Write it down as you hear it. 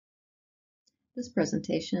This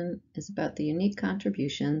presentation is about the unique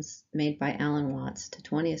contributions made by Alan Watts to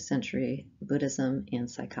 20th century Buddhism and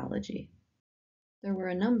psychology. There were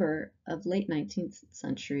a number of late 19th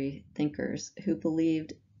century thinkers who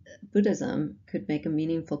believed Buddhism could make a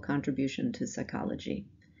meaningful contribution to psychology.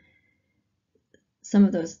 Some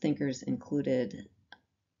of those thinkers included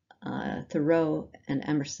Thoreau and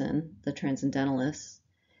Emerson, the transcendentalists,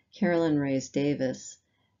 Carolyn Reyes Davis,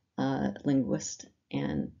 linguist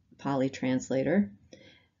and Pali translator,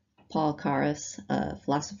 Paul Carus, a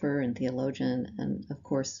philosopher and theologian, and of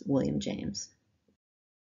course, William James.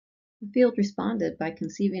 The field responded by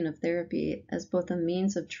conceiving of therapy as both a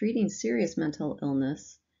means of treating serious mental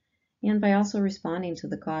illness and by also responding to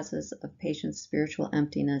the causes of patients' spiritual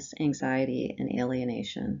emptiness, anxiety, and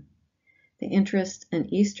alienation. The interest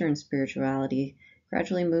in Eastern spirituality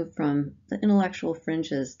gradually moved from the intellectual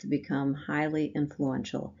fringes to become highly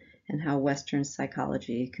influential in how Western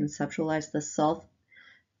psychology conceptualized the self,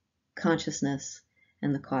 consciousness,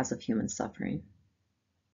 and the cause of human suffering.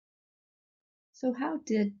 So how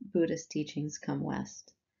did Buddhist teachings come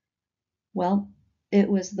west? Well, it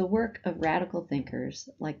was the work of radical thinkers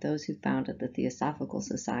like those who founded the Theosophical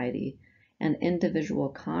Society and individual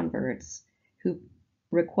converts who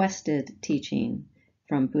requested teaching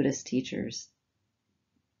from Buddhist teachers.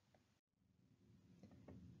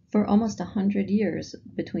 For almost 100 years,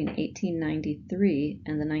 between 1893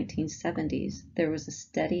 and the 1970s, there was a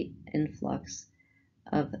steady influx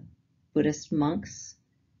of Buddhist monks,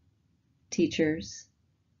 teachers,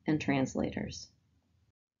 and translators.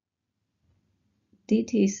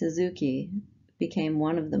 D.T. Suzuki became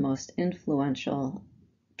one of the most influential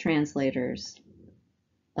translators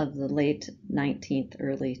of the late 19th,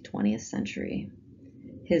 early 20th century.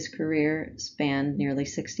 His career spanned nearly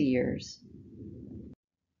 60 years,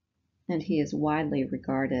 and he is widely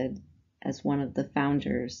regarded as one of the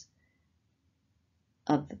founders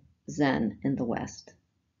of Zen in the West.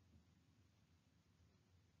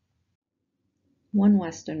 One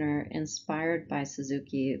Westerner inspired by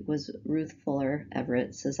Suzuki was Ruth Fuller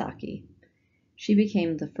Everett Sasaki. She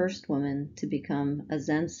became the first woman to become a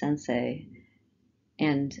Zen sensei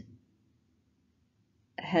and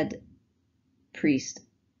head priest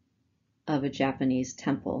of a Japanese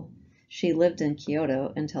temple. She lived in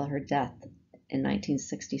Kyoto until her death in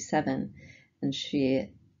 1967, and she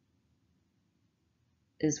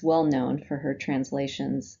is well known for her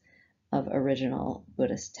translations of original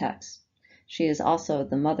Buddhist texts. She is also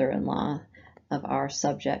the mother-in-law of our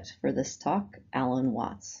subject for this talk, Alan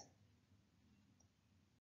Watts.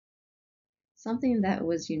 Something that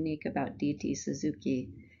was unique about D.T. Suzuki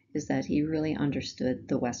is that he really understood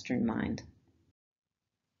the Western mind.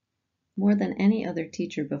 More than any other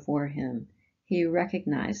teacher before him, he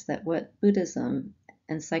recognized that what Buddhism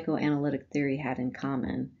and psychoanalytic theory had in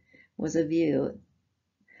common was a view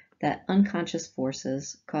that unconscious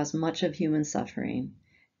forces cause much of human suffering,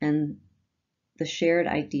 and the shared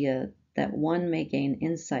idea that one may gain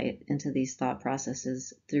insight into these thought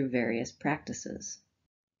processes through various practices.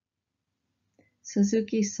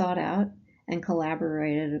 Suzuki sought out and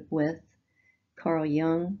collaborated with Carl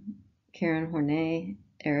Jung, Karen Horney,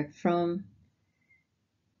 Erich Fromm,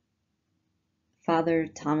 Father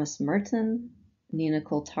Thomas Merton, Nina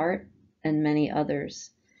Coulthard, and many others,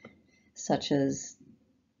 such as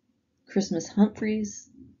Christmas Humphreys,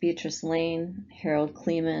 Beatrice Lane, Harold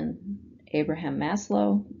Kleeman, Abraham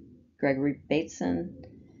Maslow, Gregory Bateson,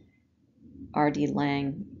 R.D.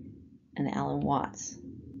 Laing, and Alan Watts.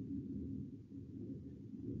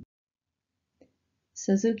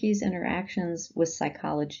 Suzuki's interactions with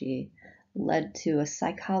psychology led to a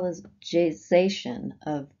psychologization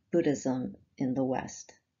of Buddhism in the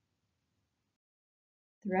West.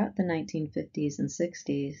 Throughout the 1950s and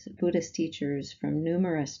 60s, Buddhist teachers from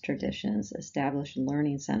numerous traditions established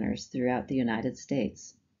learning centers throughout the United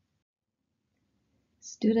States.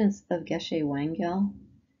 Students of Geshe Wangyal,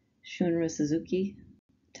 Shunryu Suzuki,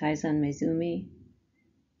 Taizen Maezumi,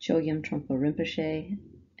 Chogyam Trungpa Rinpoche,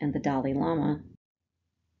 and the Dalai Lama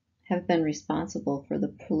have been responsible for the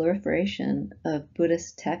proliferation of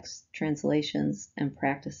Buddhist texts, translations, and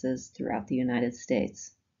practices throughout the United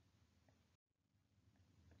States.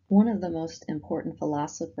 One of the most important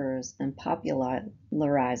philosophers and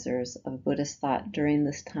popularizers of Buddhist thought during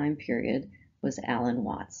this time period was Alan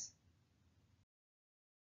Watts.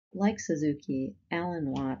 Like Suzuki,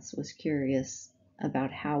 Alan Watts was curious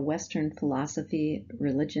about how Western philosophy,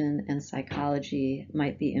 religion, and psychology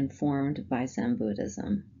might be informed by Zen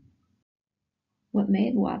Buddhism. What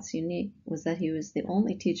made Watts unique was that he was the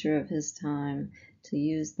only teacher of his time to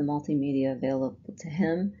use the multimedia available to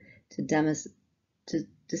him to to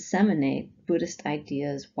disseminate Buddhist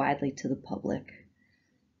ideas widely to the public.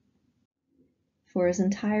 For his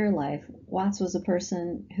entire life, Watts was a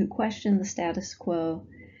person who questioned the status quo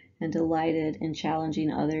and delighted in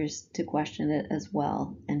challenging others to question it as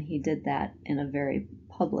well, and he did that in a very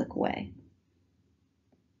public way.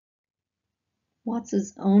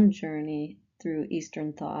 Watts's own journey through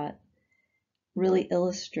Eastern thought really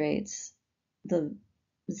illustrates the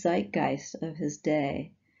zeitgeist of his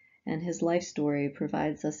day, and his life story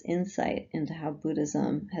provides us insight into how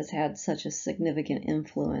Buddhism has had such a significant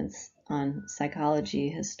influence on psychology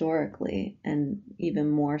historically, and even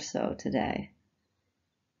more so today.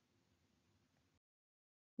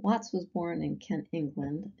 Watts was born in Kent,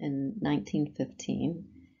 England in 1915.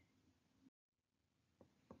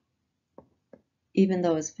 Even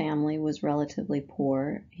though his family was relatively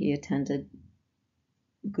poor, he attended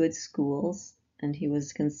good schools, and he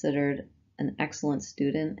was considered an excellent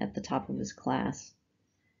student at the top of his class.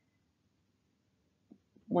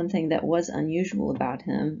 One thing that was unusual about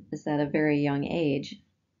him is that at a very young age,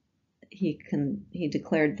 he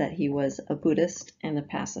declared that he was a Buddhist and a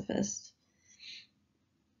pacifist.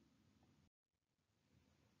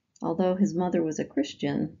 Although his mother was a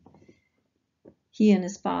Christian, he and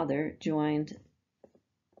his father joined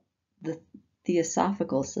the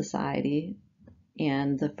Theosophical Society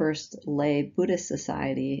and the first lay Buddhist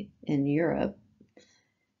society in Europe,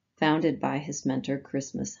 founded by his mentor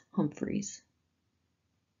Christmas Humphreys.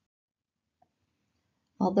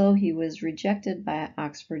 Although he was rejected by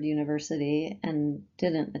Oxford University and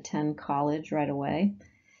didn't attend college right away,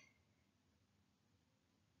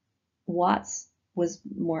 Watts was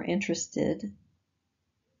more interested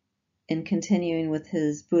in continuing with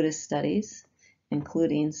his Buddhist studies,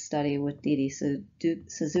 including study with Didi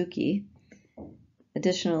Suzuki.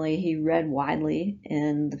 Additionally, he read widely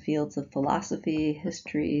in the fields of philosophy,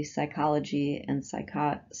 history, psychology, and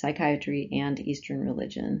psychiatry, and Eastern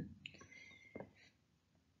religion.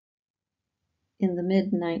 In the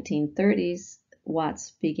mid-1930s,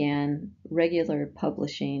 Watts began regular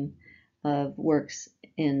publishing of works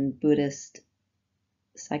in Buddhist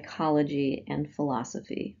psychology and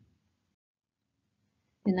philosophy.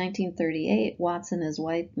 In 1938, Watts and his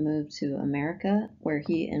wife moved to America, where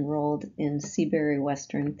he enrolled in Seabury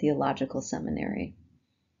Western Theological Seminary.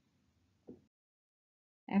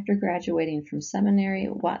 After graduating from seminary,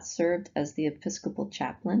 Watts served as the Episcopal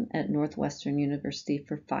chaplain at Northwestern University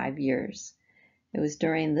for 5 years. It was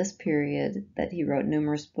during this period that he wrote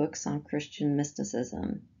numerous books on Christian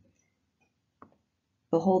mysticism.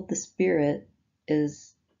 Behold the Spirit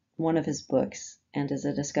is one of his books and is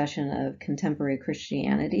a discussion of contemporary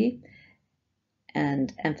Christianity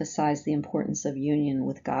and emphasized the importance of union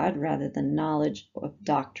with God rather than knowledge of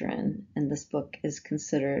doctrine, and this book is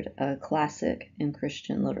considered a classic in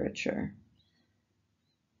Christian literature.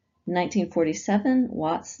 In 1947,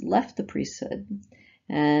 Watts left the priesthood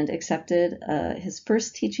and accepted his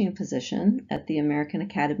first teaching position at the American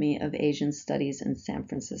Academy of Asian Studies in San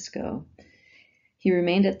Francisco. He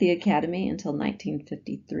remained at the Academy until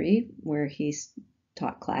 1953, where he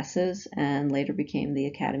taught classes and later became the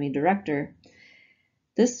Academy director.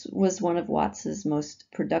 This was one of Watts's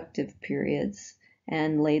most productive periods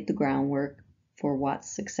and laid the groundwork for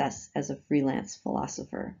Watts' success as a freelance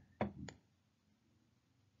philosopher.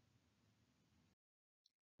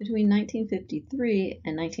 Between 1953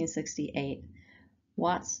 and 1968,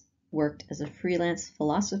 Watts worked as a freelance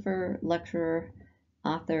philosopher, lecturer,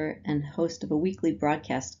 author, and host of a weekly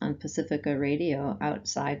broadcast on Pacifica Radio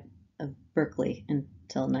outside of Berkeley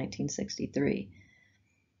until 1963.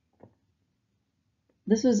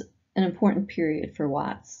 This was an important period for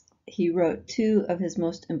Watts. He wrote 2 of his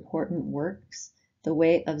most important works, The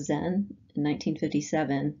Way of Zen in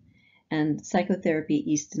 1957 and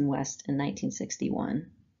Psychotherapy East and West in 1961.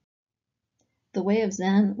 The Way of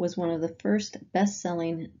Zen was one of the first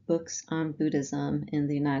best-selling books on Buddhism in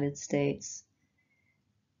the United States.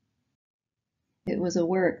 It was a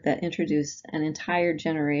work that introduced an entire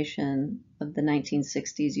generation of the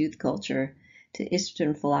 1960s youth culture to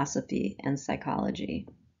Eastern philosophy and psychology.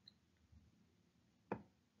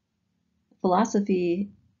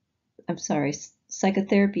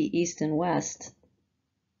 Psychotherapy East and West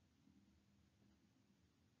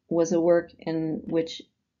was a work in which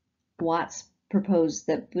Watts proposed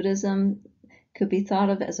that Buddhism could be thought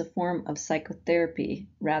of as a form of psychotherapy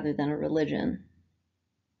rather than a religion.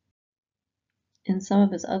 In some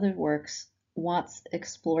of his other works, Watts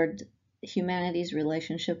explored humanity's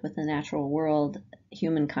relationship with the natural world,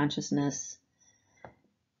 human consciousness,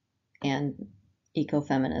 and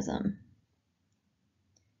ecofeminism.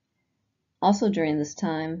 Also during this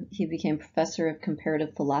time, he became professor of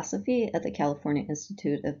comparative philosophy at the California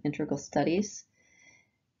Institute of Integral Studies.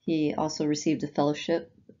 He also received a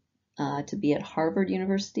fellowship to be at Harvard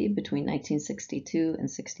University between 1962 and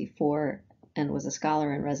 64, and was a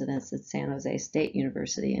scholar in residence at San Jose State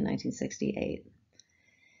University in 1968.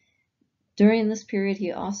 During this period,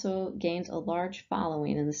 he also gained a large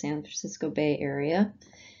following in the San Francisco Bay Area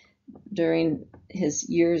during his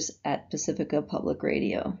years at Pacifica Public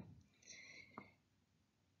Radio.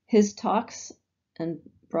 His talks and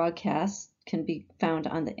broadcasts can be found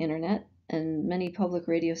on the internet, and many public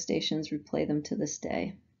radio stations replay them to this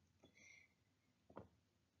day.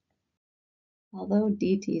 Although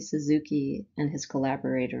D.T. Suzuki and his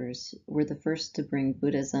collaborators were the first to bring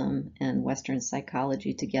Buddhism and Western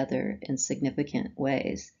psychology together in significant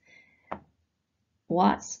ways,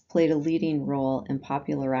 Watts played a leading role in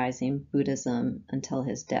popularizing Buddhism until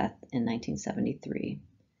his death in 1973.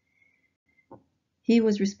 He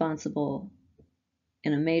was responsible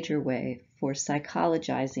in a major way for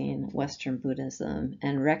psychologizing Western Buddhism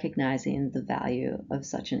and recognizing the value of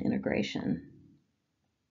such an integration.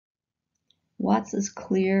 Watts's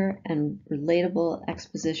clear and relatable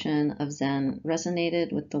exposition of Zen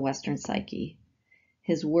resonated with the Western psyche.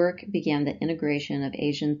 His work began the integration of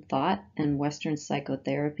Asian thought and Western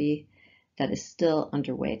psychotherapy that is still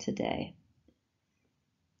underway today.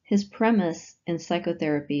 His premise in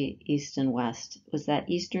Psychotherapy East and West was that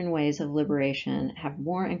Eastern ways of liberation have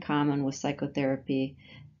more in common with psychotherapy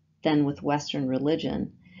than with Western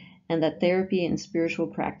religion, and that therapy and spiritual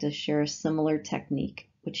practice share a similar technique,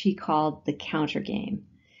 which he called the counter game.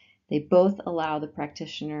 They both allow the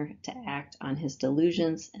practitioner to act on his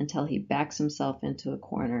delusions until he backs himself into a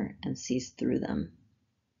corner and sees through them.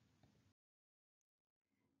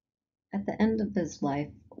 At the end of his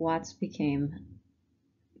life, Watts became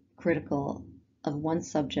critical of one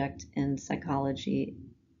subject in psychology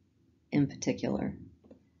in particular,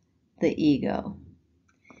 the ego.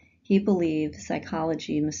 He believed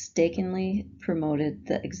psychology mistakenly promoted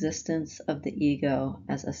the existence of the ego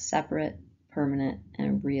as a separate, permanent,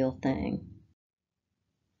 and real thing.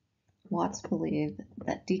 Watts believed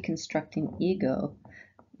that deconstructing ego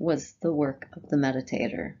was the work of the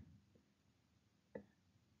meditator.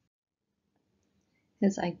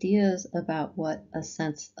 His ideas about what a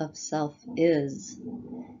sense of self is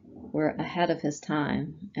were ahead of his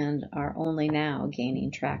time and are only now gaining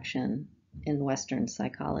traction in Western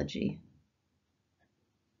psychology.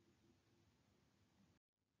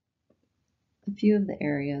 A few of the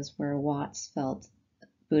areas where Watts felt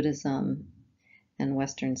Buddhism and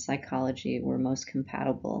Western psychology were most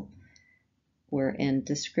compatible were in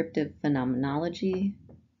descriptive phenomenology,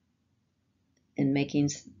 in making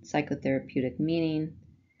psychotherapeutic meaning,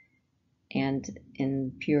 and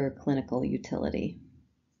in pure clinical utility.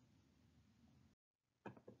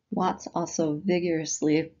 Watts also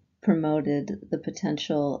vigorously promoted the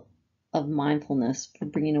potential of mindfulness for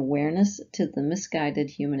bringing awareness to the misguided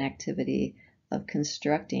human activity of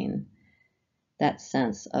constructing that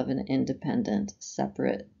sense of an independent,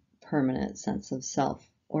 separate, permanent sense of self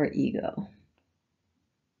or ego.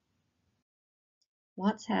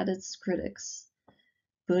 Watts had its critics.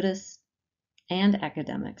 Buddhists and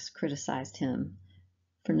academics criticized him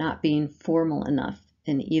for not being formal enough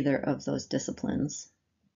in either of those disciplines.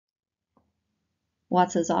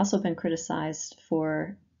 Watts has also been criticized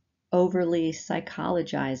for overly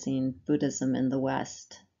psychologizing Buddhism in the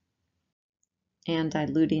West and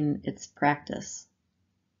diluting its practice.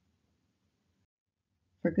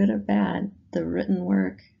 For good or bad, the written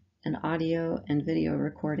work and audio and video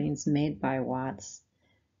recordings made by Watts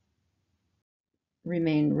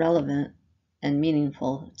remain relevant and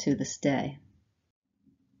meaningful to this day.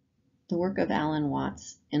 The work of Alan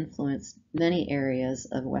Watts influenced many areas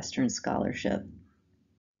of Western scholarship,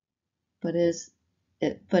 but it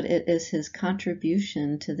is his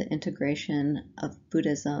contribution to the integration of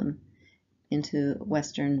Buddhism into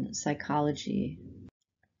Western psychology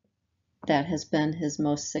that has been his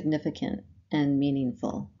most significant and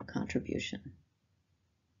meaningful contribution.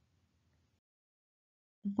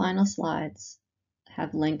 The final slides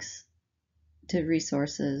have links to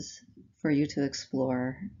resources for you to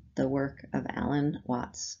explore the work of Alan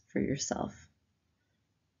Watts for yourself.